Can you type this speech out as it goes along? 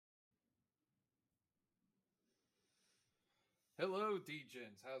Hello,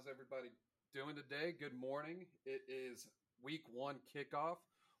 DGens. How's everybody doing today? Good morning. It is week one kickoff.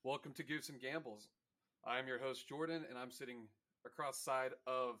 Welcome to Goose and Gambles. I'm your host, Jordan, and I'm sitting across the side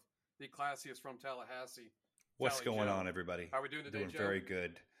of the classiest from Tallahassee, What's Tally going on, Joe. everybody? How are we doing today, Doing Joe? very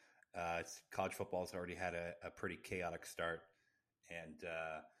good. College football's already had a pretty chaotic start, and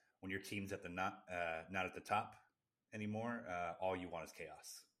when your team's at the not at the top anymore, all you want is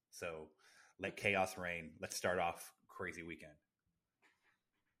chaos. So let chaos reign. Let's start off crazy weekend.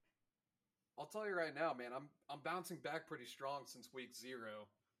 I'll tell you right now, man, I'm bouncing back pretty strong since week zero.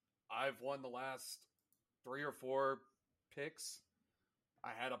 I've won the last three or four picks. I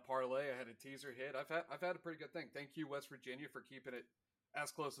had a parlay. I had a teaser hit. I've had a pretty good thing. Thank you, West Virginia, for keeping it as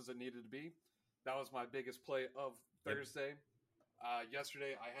close as it needed to be. That was my biggest play of Yep. Thursday.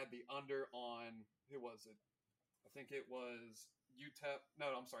 Yesterday, I had the under on who was it? I think it was UTEP. No,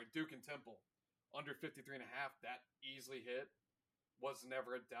 I'm sorry, Duke and Temple under 53.5. That easily hit. Was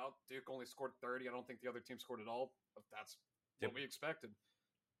never a doubt. Duke only scored 30. I don't think the other team scored at all. But that's what Yep. we expected.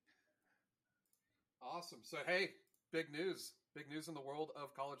 Awesome. So hey, big news. Big news in the world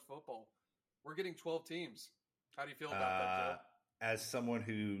of college football. We're getting 12 teams. How do you feel about that, Joe? As someone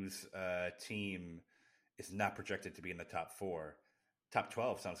whose team is not projected to be in the top four, top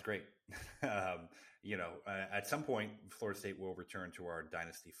 12 sounds great. At some point, Florida State will return to our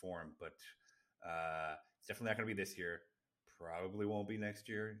dynasty form, but it's definitely not going to be this year. Probably won't be next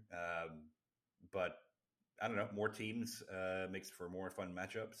year. But I don't know. More teams makes for more fun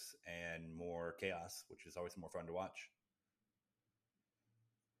matchups and more chaos, which is always more fun to watch.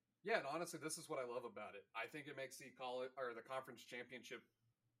 Yeah, and honestly, this is what I love about it. I think it makes the college or the conference championship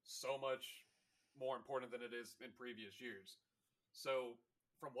so much more important than it is in previous years. So,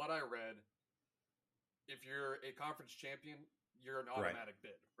 from what I read, if you're a conference champion, you're an Right. automatic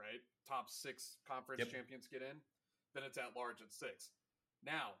bid, right? Top six conference Yep. champions get in, then it's at large at six.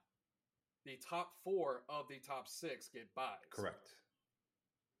 Now, the top four of the top six get buys Correct.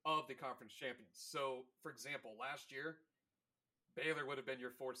 of the conference champions. So, for example, last year, Baylor would have been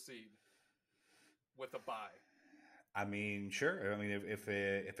your fourth seed with a bye. I mean, sure. I mean, if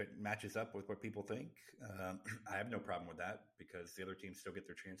it matches up with what people think, I have no problem with that because the other teams still get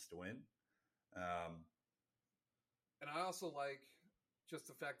their chance to win. Um, And I also like just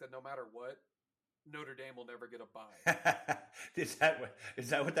the fact that no matter what, Notre Dame will never get a bye. is that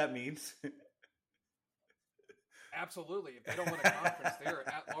what that means? Absolutely. If they don't win a conference, they are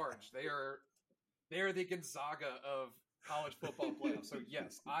at large. They are the Gonzaga of college football playoffs. So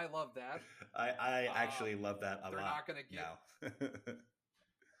yes, I love that. I actually love that a lot. They're not going to get now.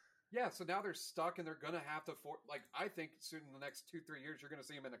 Yeah, so now they're stuck and they're going to have to I think soon in the next 2-3 years you're going to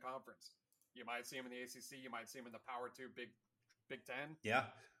see them in the conference. You might see them in the ACC, you might see them in the Power 2 Big 10. Yeah.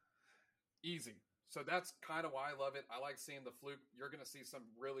 Easy. So that's kind of why I love it. I like seeing the fluke. You're going to see some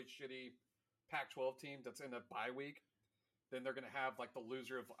really shitty Pac-12 team that's in a bye week. Then they're going to have like the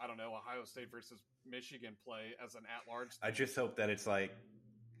loser of, I don't know, Ohio State versus Michigan play as an at-large. I just hope that it's like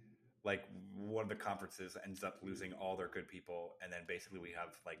one of the conferences ends up losing all their good people, and then basically we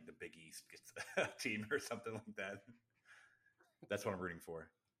have like the Big East gets a team or something like that. That's what I'm rooting for.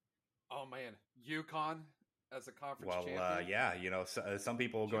 Oh man, UConn as a conference Well, champion. yeah, some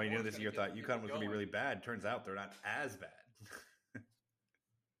people Jim going into Moore's this gonna year get thought the UConn people was going to be going. really bad. Turns out they're not as bad.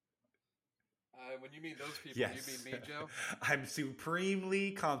 When you mean those people, Yes. you mean me, Joe? I'm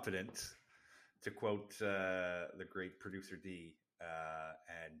supremely confident, to quote the great producer D,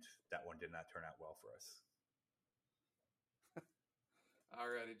 and that one did not turn out well for us.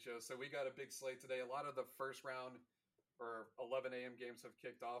 Alrighty, Joe. So we got a big slate today. A lot of the first round or 11 a.m. games have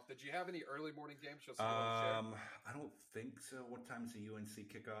kicked off. Did you have any early morning games? Just I don't think so. What time's the UNC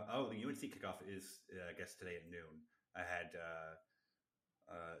kickoff? Oh, the UNC kickoff is, I guess, today at noon. I had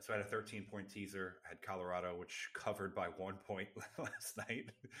so I had a 13-point teaser. I had Colorado, which covered by 1 point last night,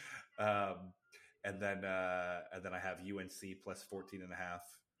 and then I have UNC plus 14.5.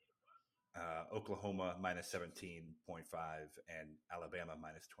 Oklahoma minus 17.5 and Alabama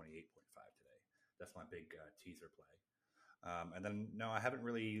minus 28.5 today. That's my big teaser play. And then, no, I haven't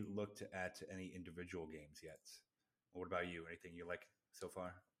really looked at any individual games yet. What about you? Anything you like so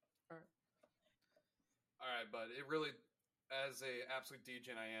far? All right, but it really, as a absolute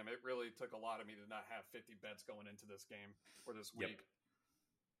degen I am, it really took a lot of me to not have 50 bets going into this game or this week. Yep.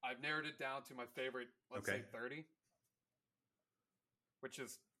 I've narrowed it down to my favorite, let's say 30, which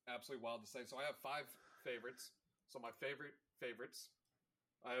is absolutely wild to say. So I have 5 favorites. So my favorites.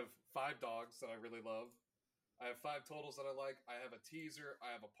 I have 5 dogs that I really love. I have 5 totals that I like. I have a teaser.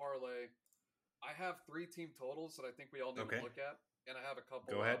 I have a parlay. I have 3 team totals that I think we all need to look at. And I have a couple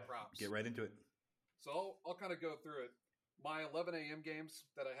Go ahead. props. Get right into it. So I'll kind of go through it. My 11 a.m. games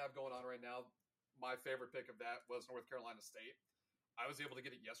that I have going on right now, my favorite pick of that was North Carolina State. I was able to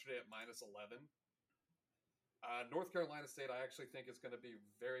get it yesterday at minus 11. North Carolina State, I actually think is going to be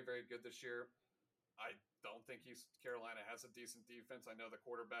very, very good this year. I don't think Carolina has a decent defense. I know the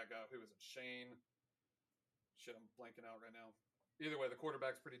quarterback, who is it, Shane? Shit, I'm blanking out right now. Either way, the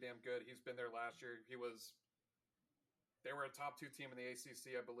quarterback's pretty damn good. He's been there last year. They were a top 2 team in the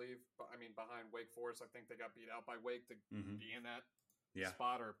ACC, I believe. I mean, behind Wake Forest. I think they got beat out by Wake to be in that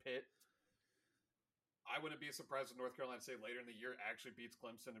spot or pit. I wouldn't be surprised if North Carolina State later in the year actually beats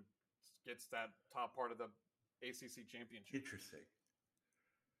Clemson and gets that top part of the ACC championship. Interesting.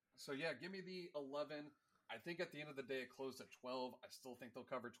 So, yeah, give me the 11. I think at the end of the day, it closed at 12. I still think they'll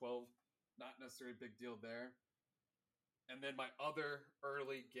cover 12. Not necessarily a big deal there. And then my other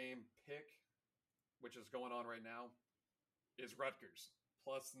early game pick, which is going on right now, is Rutgers,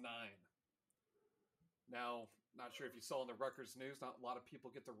 plus 9. Now, not sure if you saw in the Rutgers news, not a lot of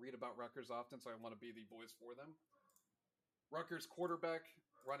people get to read about Rutgers often, so I want to be the voice for them. Rutgers quarterback,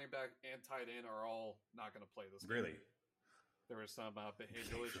 running back, and tight end are all not going to play this game. Really? There were some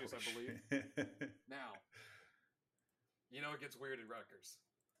behavioral issues, I believe. Now, it gets weird at Rutgers.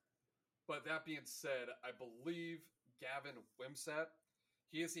 But that being said, I believe Gavin Wimsatt,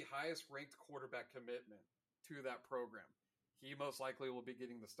 he is the highest ranked quarterback commitment to that program. He most likely will be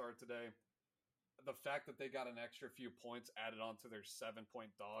getting the start today. The fact that they got an extra few points added onto their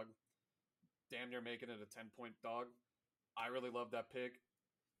 7-point dog, damn near making it a 10-point dog. I really love that pick.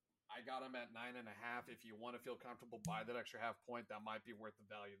 I got him at 9.5. If you want to feel comfortable, buy that extra half point. That might be worth the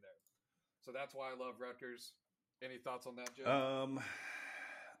value there. So that's why I love Rutgers. Any thoughts on that, Joe?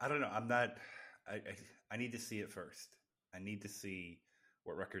 I don't know. I'm not. I need to see it first. I need to see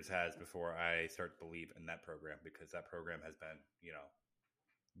what Rutgers has before I start to believe in that program, because that program has been,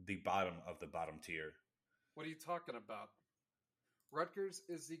 the bottom of the bottom tier. What are you talking about? Rutgers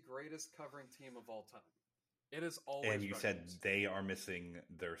is the greatest covering team of all time. It is always. And you Rutgers. said they are missing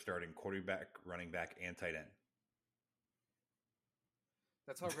their starting quarterback, running back, and tight end.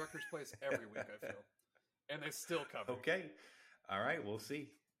 That's how Rutgers plays every week, I feel. And they still cover. Okay. All right. We'll see.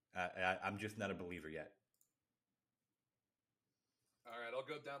 I'm just not a believer yet. All right. I'll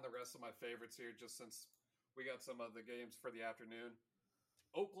go down the rest of my favorites here just since we got some of the games for the afternoon.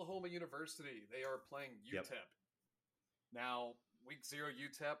 Oklahoma University. They are playing UTEP. Yep. Now, week 0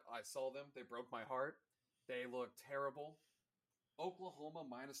 UTEP, I saw them. They broke my heart. They look terrible. Oklahoma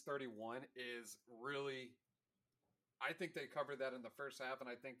minus 31 is really... I think they covered that in the first half, and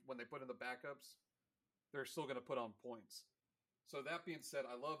I think when they put in the backups, they're still going to put on points. So that being said,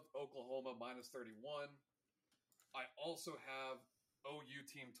 I love Oklahoma minus 31. I also have OU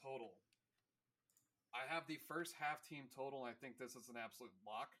team total. I have the first half team total, and I think this is an absolute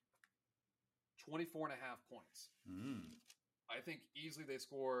lock. 24.5 points. I think easily they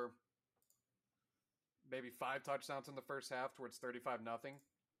score maybe 5 touchdowns in the first half towards 35-0.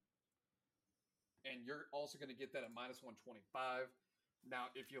 And you're also going to get that at minus 125. Now,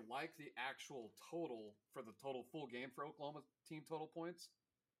 if you like the actual total for the total full game for Oklahoma team total points,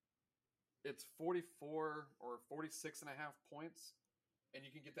 it's 44 or 46.5 points, and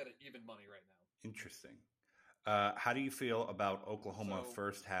you can get that at even money right now. Interesting. How do you feel about Oklahoma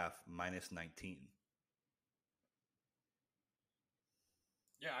first half minus 19?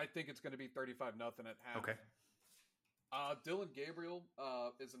 Yeah, I think it's going to be 35-0 at half. Okay. Dylan Gabriel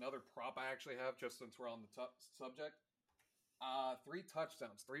is another prop I actually have, just since we're on the subject. 3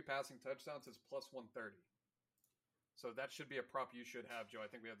 touchdowns, 3 passing touchdowns is plus 130. So that should be a prop you should have, Joe. I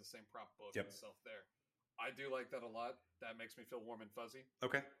think we have the same prop book itself there. I do like that a lot. That makes me feel warm and fuzzy.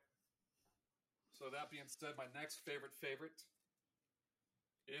 Okay. So that being said, my next favorite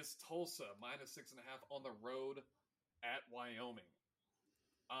is Tulsa, minus 6.5 on the road at Wyoming.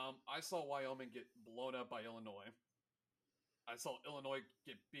 I saw Wyoming get blown up by Illinois. I saw Illinois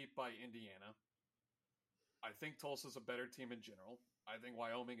get beat by Indiana. I think Tulsa's a better team in general. I think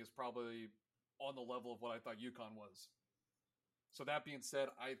Wyoming is probably on the level of what I thought UConn was. So that being said,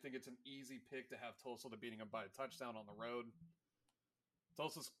 I think it's an easy pick to have Tulsa to beating them by a touchdown on the road.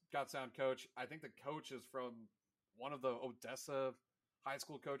 Tulsa's got sound coach. I think the coach is from one of the Odessa high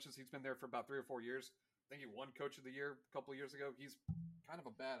school coaches. He's been there for about 3 or 4 years. I think he won Coach of the Year a couple of years ago. He's kind of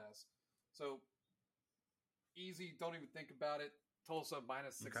a badass. So easy, don't even think about it. Tulsa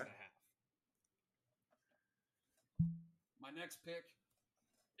minus 6.5. My next pick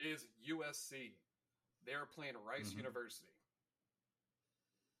is USC. They're playing Rice University.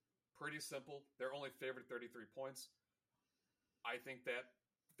 Pretty simple. They're only favored 33 points. I think that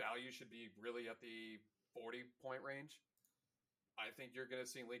value should be really at the 40-point range. I think you're going to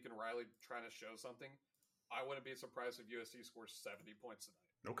see Lincoln Riley trying to show something. I wouldn't be surprised if USC scores 70 points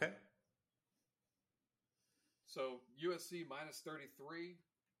tonight. Okay. So USC minus 33.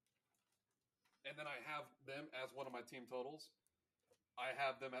 And then I have them as one of my team totals. I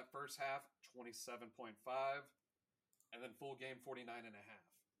have them at first half 27.5. And then full game 49.5.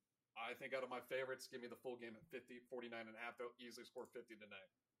 I think out of my favorites, give me the full game at 50, 49.5. They'll easily score 50 tonight.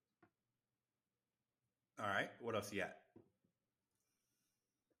 All right. What else you got?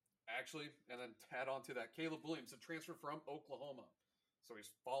 Actually, and then to add on to that, Caleb Williams, a transfer from Oklahoma. So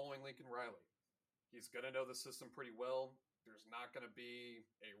he's following Lincoln Riley. He's going to know the system pretty well. There's not going to be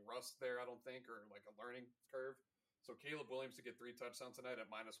a rust there, I don't think, or like a learning curve. So Caleb Williams to get 3 touchdowns tonight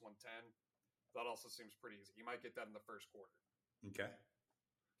at minus 110. That also seems pretty easy. He might get that in the first quarter. Okay.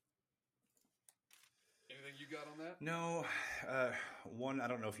 Anything you got on that? No. One, I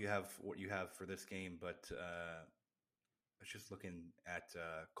don't know if you have what you have for this game, but I was just looking at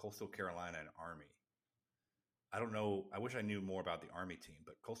Coastal Carolina and Army. I don't know. I wish I knew more about the Army team,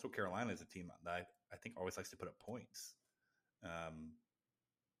 but Coastal Carolina is a team that I think always likes to put up points.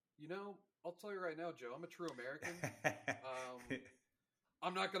 I'll tell you right now, Joe, I'm a true American.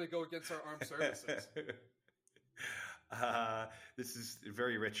 I'm not going to go against our armed services. This is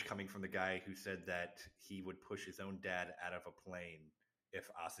very rich coming from the guy who said that he would push his own dad out of a plane if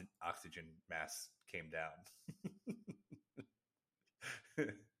oxygen masks came down.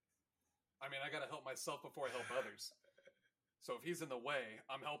 I mean, I got to help myself before I help others. So if he's in the way,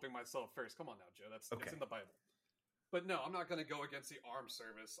 I'm helping myself first. Come on now, Joe. It's in the Bible. But no, I'm not going to go against the armed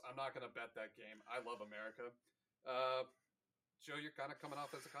service. I'm not going to bet that game. I love America. Joe, you're kind of coming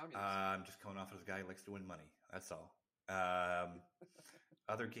off as a communist. I'm just coming off as a guy who likes to win money. That's all.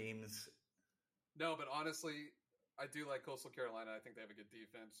 Other games? No, but honestly, I do like Coastal Carolina. I think they have a good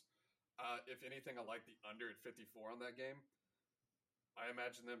defense. If anything, I like the under at 54 on that game. I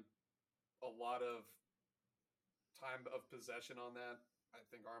imagine them a lot of time of possession on that. I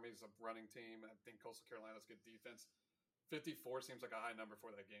think Army's a running team. I think Coastal Carolina's good defense. 54 seems like a high number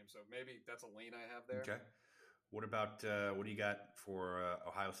for that game, so maybe that's a lean I have there. Okay. What about what do you got for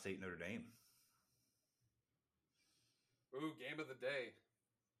Ohio State Notre Dame? Ooh, game of the day.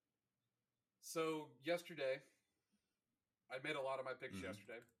 So yesterday, I made a lot of my picks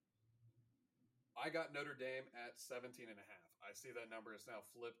yesterday. I got Notre Dame at 17.5. I see that number is now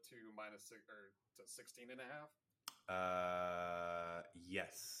flipped to -6 or to 16.5.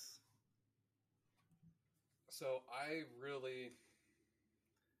 Yes. So I read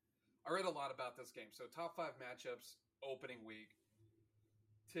a lot about this game. So top 5 matchups opening week.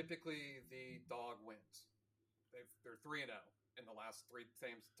 Typically, the dog wins. They're 3-0 in the last 3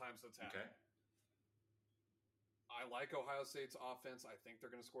 times that's happened. Okay. I like Ohio State's offense. I think they're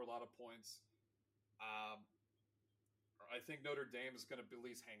going to score a lot of points. I think Notre Dame is going to at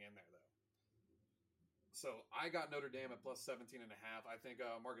least hang in there, though. So I got Notre Dame at plus 17.5. I think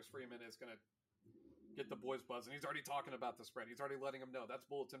Marcus Freeman is going to get the boys buzzing. He's already talking about the spread. He's already letting them know. That's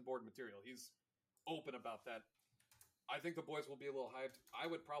bulletin board material. He's open about that. I think the boys will be a little hyped. I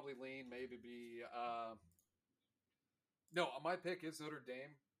would probably lean, maybe be... No, my pick is Notre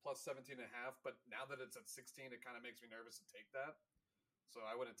Dame plus 17.5, but now that it's at 16, it kind of makes me nervous to take that. So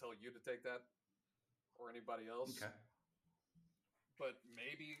I wouldn't tell you to take that or anybody else. Okay. But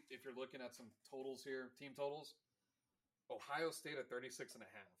maybe if you're looking at some totals here, team totals, Ohio State at 36.5.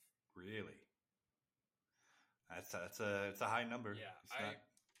 Really? It's a high number. Yeah,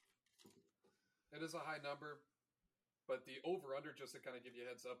 it is a high number, but the over/under, just to kind of give you a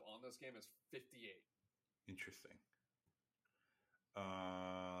heads up on this game, is 58. Interesting.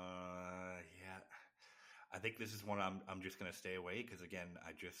 Yeah, I think this is one I'm just going to stay away because again,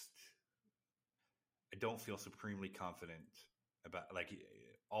 I don't feel supremely confident about, like,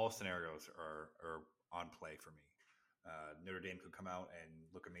 all scenarios are on play for me. Notre Dame could come out and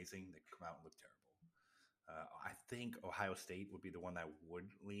look amazing. They could come out and look terrible. I think Ohio State would be the one that would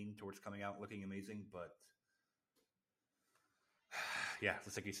lean towards coming out looking amazing, but yeah,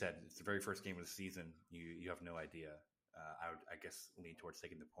 just like you said, it's the very first game of the season. You have no idea. I would, I guess, lean towards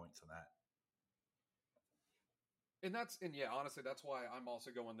taking the points on that. And yeah, honestly, that's why I'm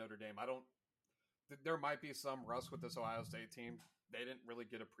also going Notre Dame. There might be some rust with this Ohio State team. They didn't really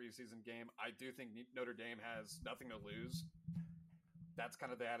get a preseason game. I do think Notre Dame has nothing to lose. That's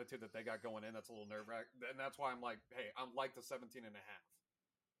kind of the attitude that they got going in. That's a little nerve-wracking. And that's why I'm like, hey, I like the 17.5.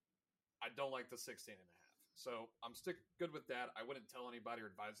 I don't like the 16.5. So I'm good with that. I wouldn't tell anybody or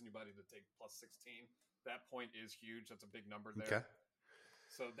advise anybody to take plus 16. That point is huge. That's a big number there. Okay.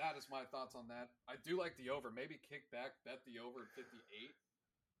 So that is my thoughts on that. I do like the over. Maybe kick back, bet the over at 58.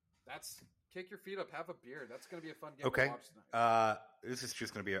 Kick your feet up, have a beer. That's going to be a fun game to watch tonight. This is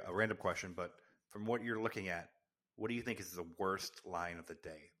just going to be a random question, but from what you're looking at, what do you think is the worst line of the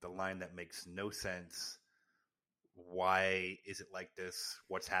day? The line that makes no sense. Why is it like this?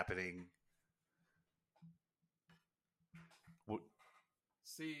 What's happening?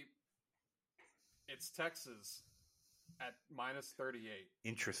 See, it's Texas at minus 38.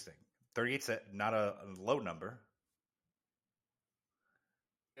 Interesting. 38's not a low number.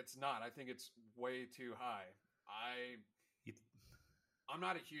 It's not. I think it's way too high. I'm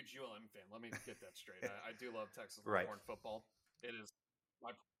not a huge ULM fan. Let me get that straight. I do love Texas Longhorn football. It is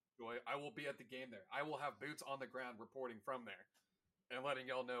my joy. I will be at the game there. I will have boots on the ground reporting from there and letting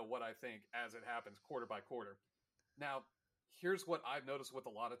y'all know what I think as it happens quarter by quarter. Now, here's what I've noticed with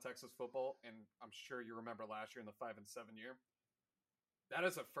a lot of Texas football, and I'm sure you remember last year in the 5-7 year. That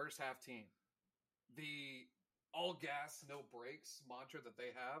is a first half team. The all gas, no brakes mantra that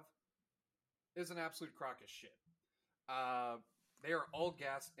they have is an absolute crock of shit. They are all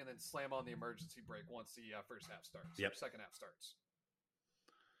gas and then slam on the emergency brake once the first half starts. Yep. Second half starts.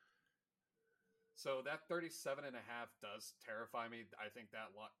 So that 37.5 does terrify me. I think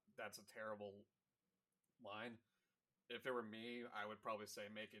that's a terrible line. If it were me, I would probably say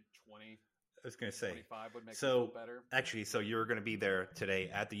make it 20. I was going to say 25 would make it feel better. Actually, so you're going to be there today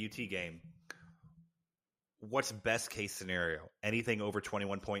at the UT game. What's best case scenario? Anything over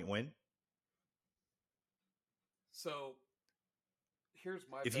 21-point win? So here's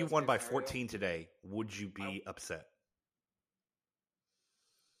my. If you won by 14 today, would you be upset?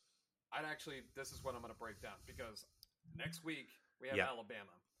 This is what I'm going to break down, because next week we have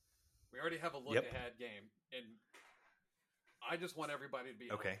Alabama. We already have a look ahead game, and I just want everybody to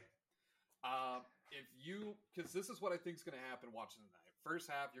be okay. Because this is what I think is going to happen watching tonight. First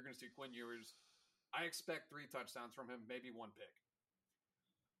half, you're going to see Quinn Ewers. I expect 3 touchdowns from him, maybe 1 pick.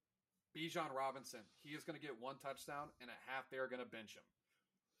 Bijan Robinson, he is going to get 1 touchdown, and at half they're going to bench him.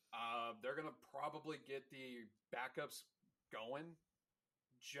 They're going to probably get the backups going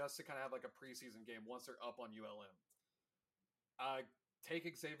just to kind of have like a preseason game once they're up on ULM. Take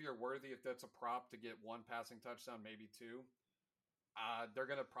Xavier Worthy if that's a prop to get 1 passing touchdown, maybe 2.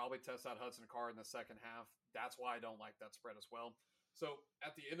 They're going to probably test out Hudson Card in the second half. That's why I don't like that spread as well. So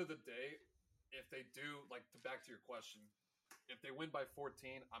at the end of the day, if they do, back to your question, if they win by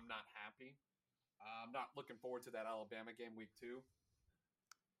 14, I'm not happy. I'm not looking forward to that Alabama game week 2.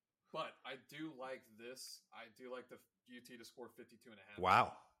 But I do like this. I do like the UT to score 52.5.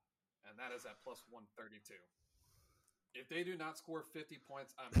 Wow. And that is at plus 132. If they do not score 50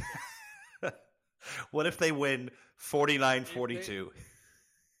 points, I'm pissed. What if they win 49-42?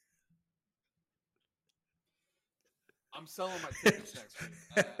 I'm selling my tickets next week.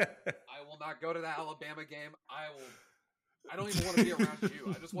 I will not go to the Alabama game. I don't even want to be around you.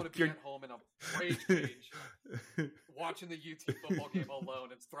 I just want to be at home in a rage cage watching the UT football game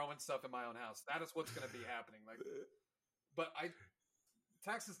alone and throwing stuff in my own house. That is what's going to be happening.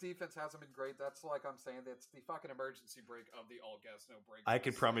 Texas defense hasn't been great. That's like I'm saying. That's the fucking emergency break of the all gas, no break. I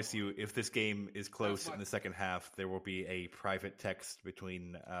can promise you, if this game is close in the second half, there will be a private text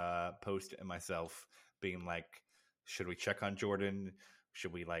between Post and myself being like, should we check on Jordan?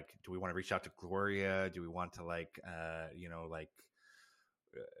 Should we do we want to reach out to Gloria? Do we want to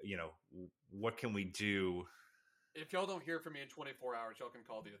what can we do? If y'all don't hear from me in 24 hours, y'all can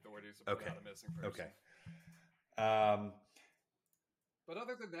call the authorities to put out a missing person. Okay. But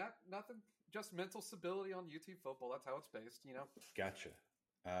other than that, nothing. Just mental stability on UT football. That's how it's based, Gotcha.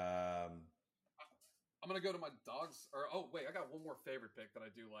 I'm going to go to my dogs. I got one more favorite pick that I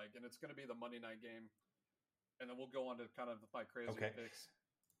do like, and it's going to be the Monday night game. And then we'll go on to kind of my crazy picks.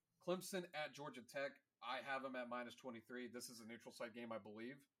 Clemson at Georgia Tech. I have them at minus 23. This is a neutral site game, I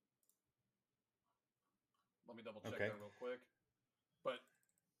believe. Let me double check that real quick. But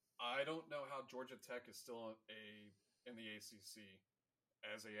I don't know how Georgia Tech is still in the ACC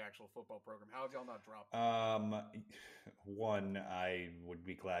as an actual football program. How have y'all not dropped them? One, I would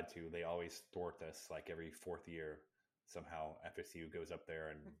be glad to. They always thwart us every 4th year. Somehow FSU goes up there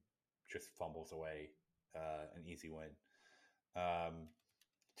and just fumbles away an easy win.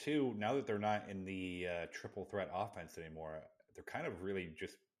 2, now that they're not in the triple threat offense anymore, they're kind of really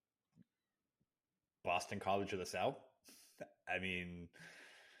just Boston College of the South. I mean,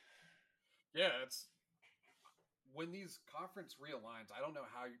 yeah, it's when these conference realigns. I don't know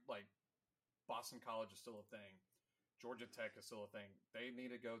how Boston College is still a thing. Georgia Tech is still a thing. They need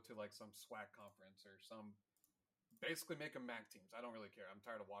to go to some SWAC conference or some. Basically, make them MAC teams. I don't really care. I'm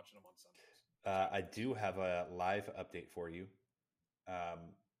tired of watching them on Sundays. I do have a live update for you.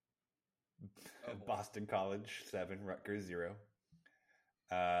 Boston College 7, Rutgers 0.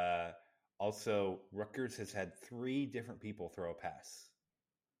 Also, Rutgers has had 3 different people throw a pass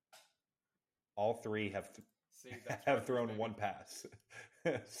All three have See, that's have right, thrown baby. one pass.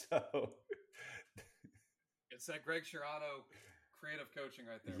 So it's that Greg Schiano creative coaching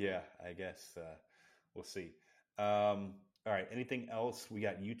right there. yeah, I guess we'll see. All right. Anything else? We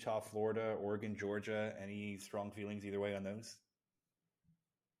got Utah, Florida, Oregon, Georgia. Any strong feelings either way on those?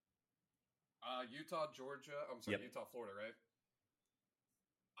 Utah, Georgia. I'm sorry, Yep. Utah, Florida, right?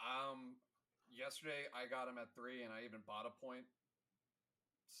 Yesterday I got them at 3, and I even bought a point.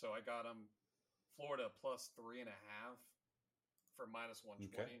 So I got them Florida plus 3.5 for minus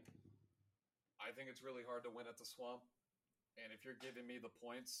 120. Okay. I think it's really hard to win at the Swamp, and if you're giving me the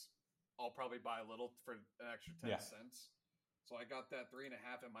points, I'll probably buy a little for an extra 10 cents. So I got that 3.5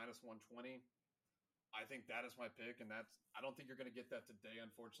 at minus 120. I think that is my pick, and I don't think you're going to get that today,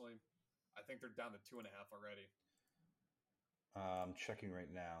 unfortunately. I think they're down to 2.5 already. I'm checking right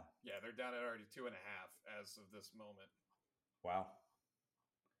now. Yeah, they're down at already 2.5 as of this moment. Wow.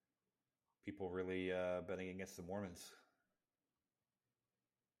 People really betting against the Mormons.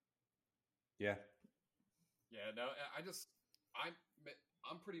 Yeah. Yeah, no,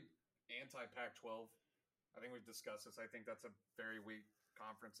 I'm pretty anti Pac-12. I think we've discussed this. I think that's a very weak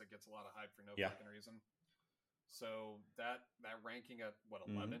conference that gets a lot of hype for no fucking reason. So that ranking at what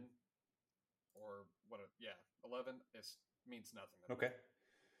 11 or what? 11 means nothing. Okay.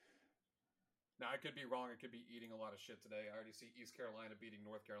 Now I could be wrong. I could be eating a lot of shit today. I already see East Carolina beating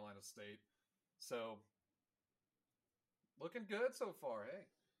North Carolina State. So looking good so far. Hey,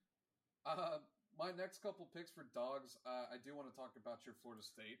 my next couple picks for dogs. I do want to talk about your Florida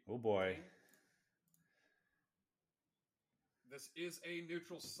State. Oh boy. Game. This is a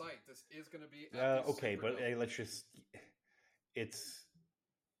neutral site. This is going to be okay, but hey, let's just. It's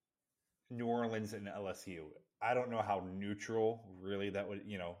New Orleans and LSU. I don't know how neutral really that would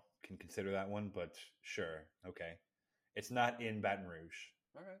can consider that one, but sure, okay. It's not in Baton Rouge.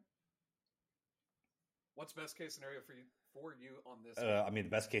 All right. What's best case scenario for you on this? I mean, the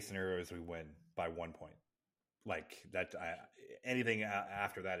best case scenario is we win by 1 point. Like that. Anything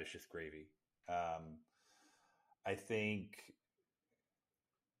after that is just gravy. I think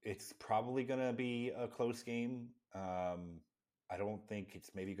it's probably going to be a close game. I don't think it's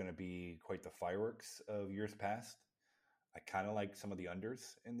maybe going to be quite the fireworks of years past. I kind of like some of the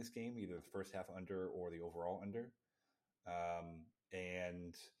unders in this game, either the first half under or the overall under.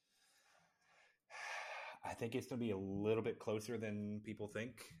 And I think it's going to be a little bit closer than people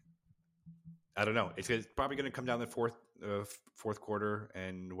think. I don't know. It's probably going to come down the fourth quarter,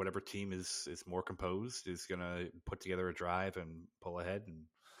 and whatever team is more composed is going to put together a drive and pull ahead. And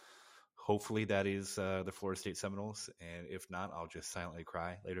hopefully that is the Florida State Seminoles. And if not, I'll just silently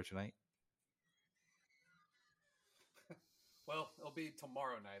cry later tonight. Well, it'll be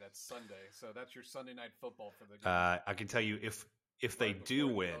tomorrow night. It's Sunday, so that's your Sunday night football for the game. I can tell you if they do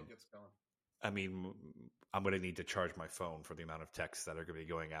win, I mean, I'm going to need to charge my phone for the amount of texts that are going to be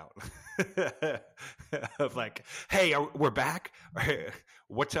going out. Of like, hey, we're back.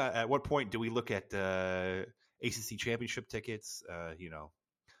 At what point do we look at ACC championship tickets?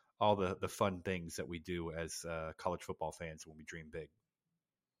 All the fun things that we do as college football fans when we dream big.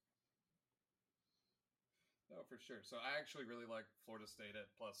 No, for sure. So I actually really like Florida State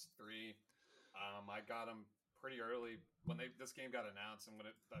at +3. I got them pretty early when this game got announced, and when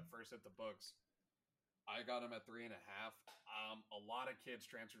that first hit the books, I got them at 3.5. A lot of kids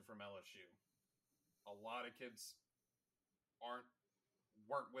transferred from LSU. A lot of kids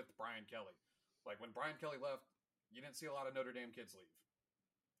weren't with Brian Kelly. Like when Brian Kelly left, you didn't see a lot of Notre Dame kids leave.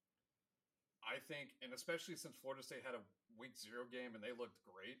 I think, and especially since Florida State had a week 0 game and they looked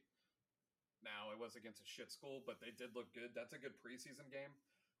great. Now, it was against a shit school, but they did look good. That's a good preseason game.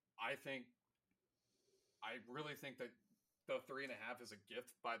 I really think that the 3.5 is a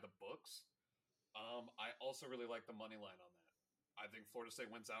gift by the books. I also really like the money line on that. I think Florida State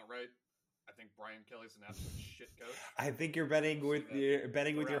wins outright. I think Brian Kelly's an absolute shit coach. I think you're betting with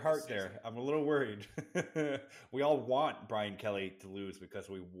your heart there. I'm a little worried. We all want Brian Kelly to lose because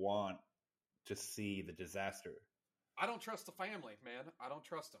we want to see the disaster. I don't trust the family, man. I don't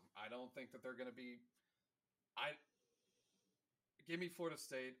trust them. I don't think that they're going to be. Give me Florida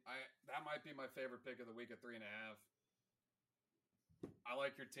State. That might be my favorite pick of the week at 3.5. I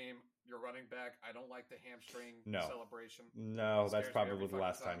like your team. Your running back. I don't like the hamstring celebration. No, that's probably the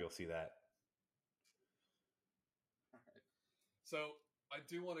last time you'll see that. All right. So I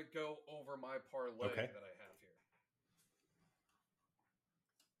do want to go over my parlay that I have here.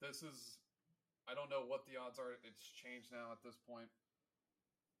 This is. I don't know what the odds are. It's changed now at this point.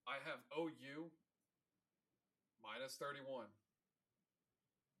 I have OU -31.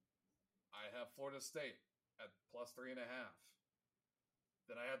 I have Florida State at +3.5.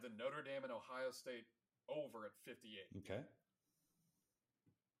 Then I have the Notre Dame and Ohio State over at 58. Okay.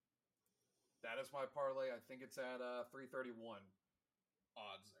 That is my parlay. I think it's at 331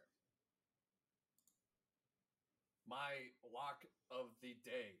 odds there. My lock of the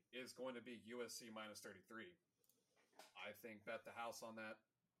day is going to be USC minus 33. I think bet the house on that.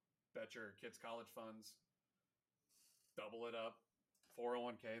 Bet your kids' college funds. Double it up.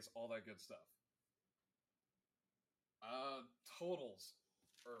 401ks, all that good stuff. Totals.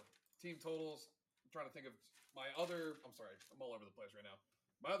 Or team totals. I'm trying to think of my other... I'm sorry. I'm all over the place right now.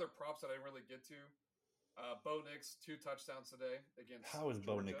 My other props that I didn't really get to. Bo Nix, 2 touchdowns today against How is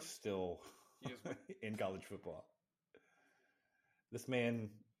Bo Georgia. Nix still He is in college football? This man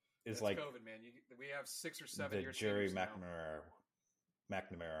is it's like COVID, man. We have 6 or 7 the years. Jerry McNamara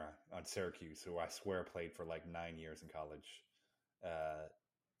on Syracuse, who I swear played for like 9 years in college.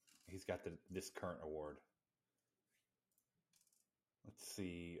 He's got this current award. Let's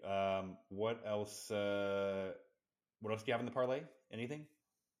see. What else? What else do you have in the parlay? Anything?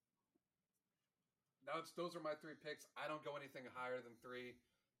 Now those are my 3 picks. I don't go anything higher than 3.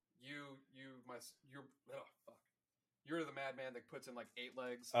 You're the madman that puts in like 8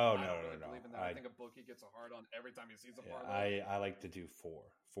 legs. Oh, I no, don't really no. believe in that. I think a bookie gets a hard on every time he sees a Yeah, parlay. I like to do 4.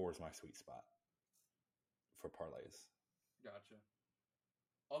 4 is my sweet spot for parlays. Gotcha.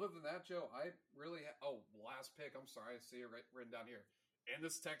 Other than that, Joe, I really last pick. I'm sorry, I see it written down here. In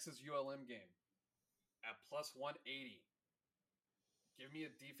this Texas ULM game at plus 180. Give me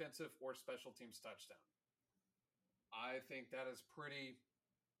a defensive or special teams touchdown. I think that's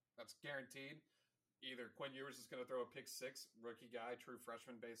guaranteed. Either Quinn Ewers is going to throw a pick 6, rookie guy, true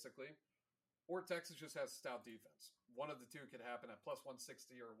freshman basically, or Texas just has stout defense. One of the two could happen at plus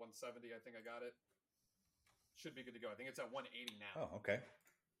 160 or 170. I think I got it. Should be good to go. I think it's at 180 now. Oh, okay.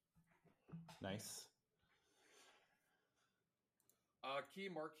 Nice. Key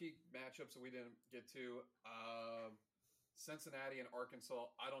marquee matchups that we didn't get to. Cincinnati and Arkansas.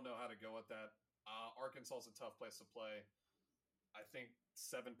 I don't know how to go with that. Arkansas is a tough place to play. I think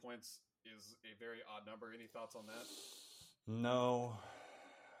 7 points is a very odd number. Any thoughts on that? No.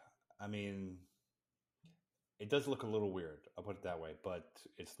 I mean, it does look a little weird. I'll put it that way. But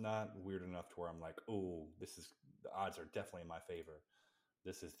it's not weird enough to where I'm like, oh, the odds are definitely in my favor.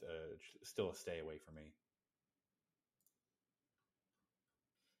 This is still a stay away for me.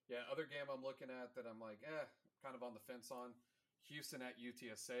 Yeah, other game I'm looking at that I'm like, kind of on the fence on. Houston at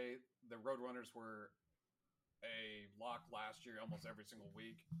UTSA. The Roadrunners were a lock last year almost every single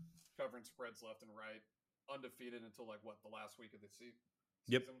week, covering spreads left and right, undefeated until the last week of the season.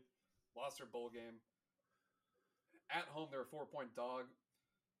 Yep. Lost their bowl game. At home, they're a 4-point dog.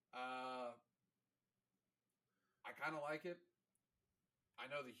 I kind of like it. I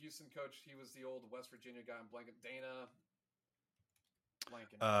know the Houston coach, he was the old West Virginia guy. I'm blanking. Dana.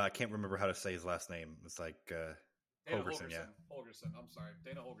 I can't remember how to say his last name. It's like Holgorsen, yeah. Holgorsen. I'm sorry.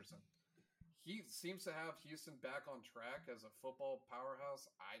 Dana Holgorsen. He seems to have Houston back on track as a football powerhouse.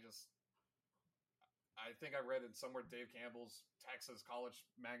 I think I read in somewhere Dave Campbell's Texas College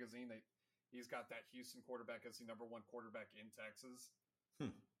magazine that he's got that Houston quarterback as the number 1 quarterback in Texas.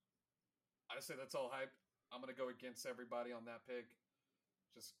 I say that's all hype. I'm going to go against everybody on that pick.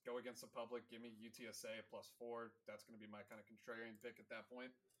 Just go against the public. Give me UTSA at plus 4. That's going to be my kind of contrarian pick at that point.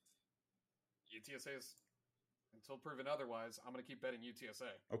 UTSA is, until proven otherwise, I'm going to keep betting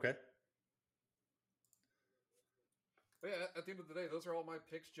UTSA. Okay. But yeah, at the end of the day, those are all my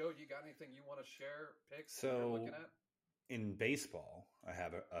picks. Joe, you got anything you want to share? Picks so, you're looking at? In baseball, I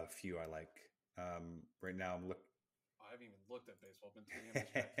have a few I like. Right now, I'm looking. I haven't even looked at baseball. I've been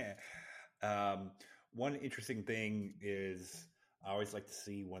 3 years. One interesting thing is I always like to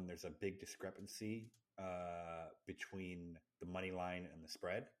see when there's a big discrepancy between the money line and the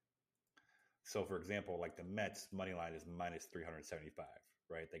spread. So, for example, like the Mets money line is minus 375,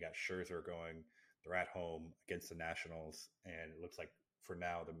 right? They got Scherzer going. They're at home against the Nationals, and it looks like for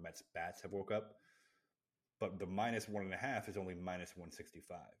now the Mets bats have woke up. But the minus 1.5 is only minus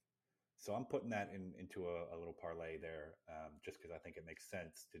 165. So I'm putting that into a little parlay there, just because I think it makes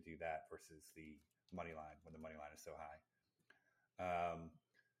sense to do that versus the money line when the money line is so high.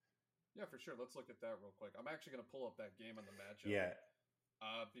 Yeah, for sure. Let's look at that real quick. I'm actually going to pull up that game on the matchup. Yeah.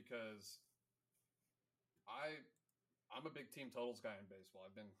 Because I'm a big team totals guy in baseball.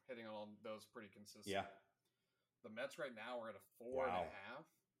 I've been hitting on those pretty consistently. Yeah. The Mets right now are at a 4.5.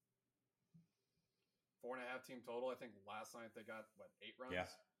 4.5 team total. I think last night they got 8 runs. Yeah.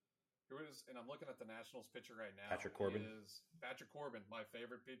 And I'm looking at the Nationals pitcher right now. Patrick Corbin, my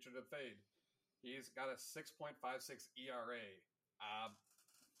favorite pitcher to fade. He's got a 6.56 ERA.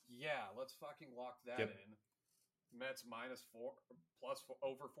 Yeah, let's fucking lock that in. Mets -4 +4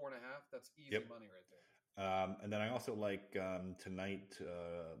 over 4.5. That's easy money right there. And then I also like tonight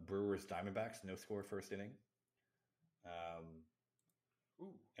Brewers Diamondbacks, no score first inning.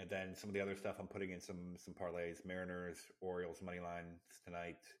 And then some of the other stuff I'm putting in some parlays: Mariners, Orioles money lines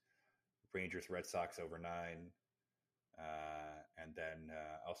tonight, Rangers Red Sox over 9, and then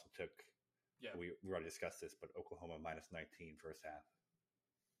also took. Yeah, we already discussed this, but Oklahoma -19 first half.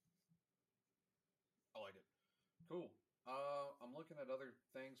 I like it. Cool. I'm looking at other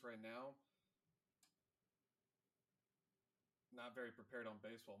things right now. Not very prepared on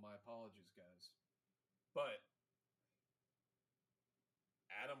baseball. My apologies, guys. But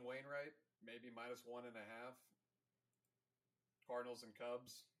Adam Wainwright, maybe -1.5. Cardinals and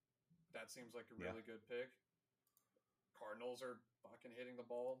Cubs. That seems like a really good pick. Cardinals are fucking hitting the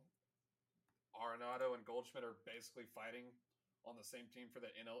ball. Arenado and Goldschmidt are basically fighting on the same team for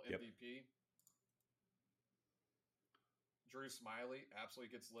the NL MVP. Drew Smyly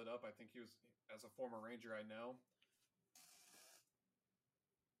absolutely gets lit up. I think he was, as a former Ranger, I know.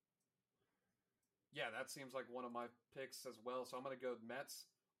 Yeah, that seems like one of my picks as well. So I'm going to go Mets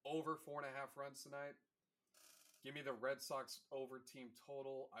over 4.5 runs tonight. Give me the Red Sox over team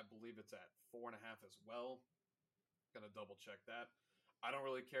total. I believe it's at 4.5 as well. Going to double check that. I don't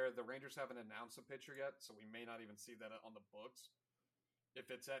really care. The Rangers haven't announced a pitcher yet, so we may not even see that on the books. If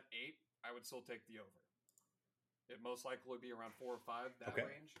it's at 8, I would still take the over. It most likely would be around 4 or 5, that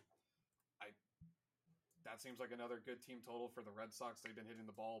range. That seems like another good team total for the Red Sox. They've been hitting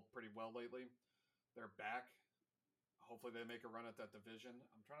the ball pretty well lately. They're back. Hopefully they make a run at that division.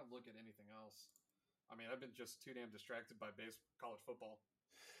 I'm trying to look at anything else. I mean, I've been just too damn distracted by college football.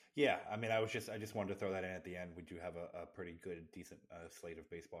 Yeah, I mean, I just wanted to throw that in at the end. We do have a pretty good, decent slate of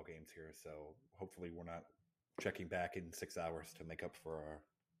baseball games here, so hopefully we're not checking back in 6 hours to make up for our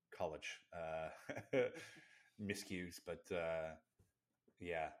college miscues. But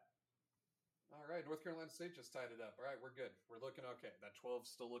yeah. All right, North Carolina State just tied it up. All right, we're good. We're looking okay. That 12's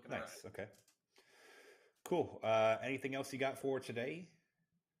still looking nice. All right. Okay. Cool. Anything else you got for today?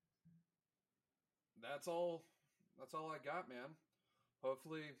 That's all I got, man.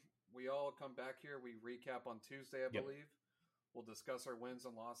 Hopefully we all come back here. We recap on Tuesday, I believe. We'll discuss our wins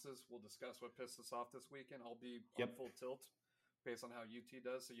and losses. We'll discuss what pissed us off this weekend. I'll be on full tilt based on how UT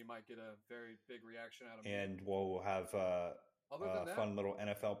does, so you might get a very big reaction out of me. And we'll have a fun little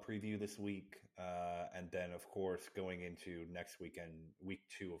NFL preview this week. And then, of course, going into next weekend, week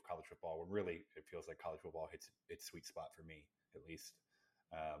 2 of college football, when really it feels like college football hits its sweet spot for me, at least.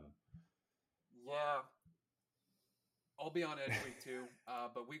 Yeah. I'll be on edge week 2,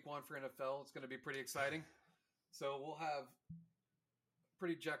 but week 1 for NFL, it's going to be pretty exciting. So we'll have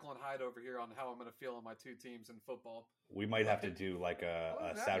pretty Jekyll and Hyde over here on how I'm going to feel on my 2 teams in football. We might have to do like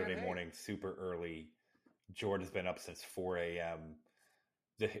a Saturday morning super early. Jordan's been up since 4 a.m.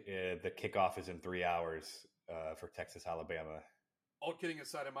 The kickoff is in 3 hours for Texas, Alabama. All kidding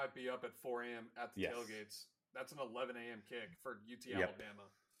aside, I might be up at 4 a.m. at the tailgates. That's an 11 a.m. kick for UT Alabama.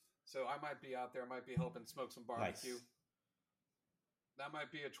 So I might be out there. I might be helping smoke some barbecue. Nice. That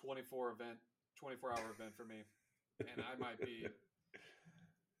might be a 24-hour event for me. And I might be...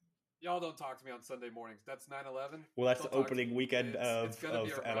 Y'all don't talk to me on Sunday mornings. That's 9/11. Well, that's the opening weekend of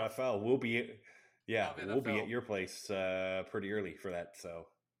NFL. We'll be at your place pretty early for that. So.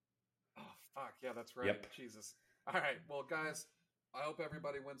 Oh, fuck. Yeah, that's right. Yep. Jesus. All right. Well, guys, I hope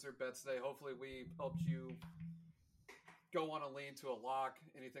everybody wins their bets today. Hopefully we helped you go on a lean to a lock,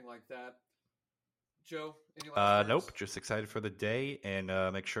 anything like that. Joe, any last words? Nope. Just excited for the day, and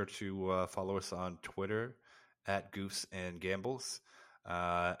make sure to follow us on Twitter at Goose and Gambles,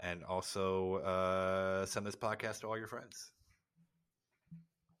 and also send this podcast to all your friends.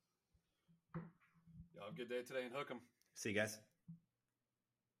 Y'all have a good day today, and hook 'em. See you guys.